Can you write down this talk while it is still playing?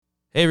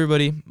Hey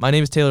everybody, my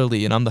name is Taylor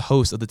Lee and I'm the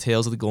host of the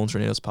Tales of the Golden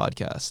Tornadoes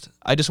podcast.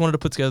 I just wanted to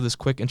put together this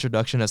quick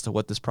introduction as to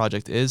what this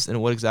project is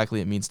and what exactly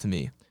it means to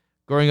me.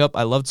 Growing up,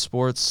 I loved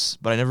sports,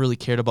 but I never really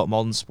cared about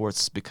Malden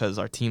sports because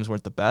our teams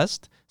weren't the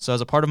best. So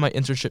as a part of my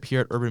internship here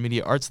at Urban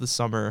Media Arts this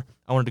summer,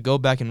 I wanted to go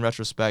back in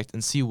retrospect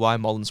and see why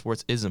Malden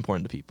sports is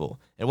important to people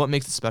and what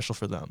makes it special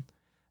for them.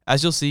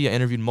 As you'll see, I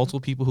interviewed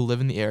multiple people who live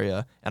in the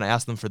area and I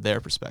asked them for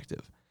their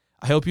perspective.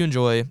 I hope you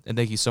enjoy and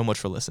thank you so much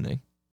for listening.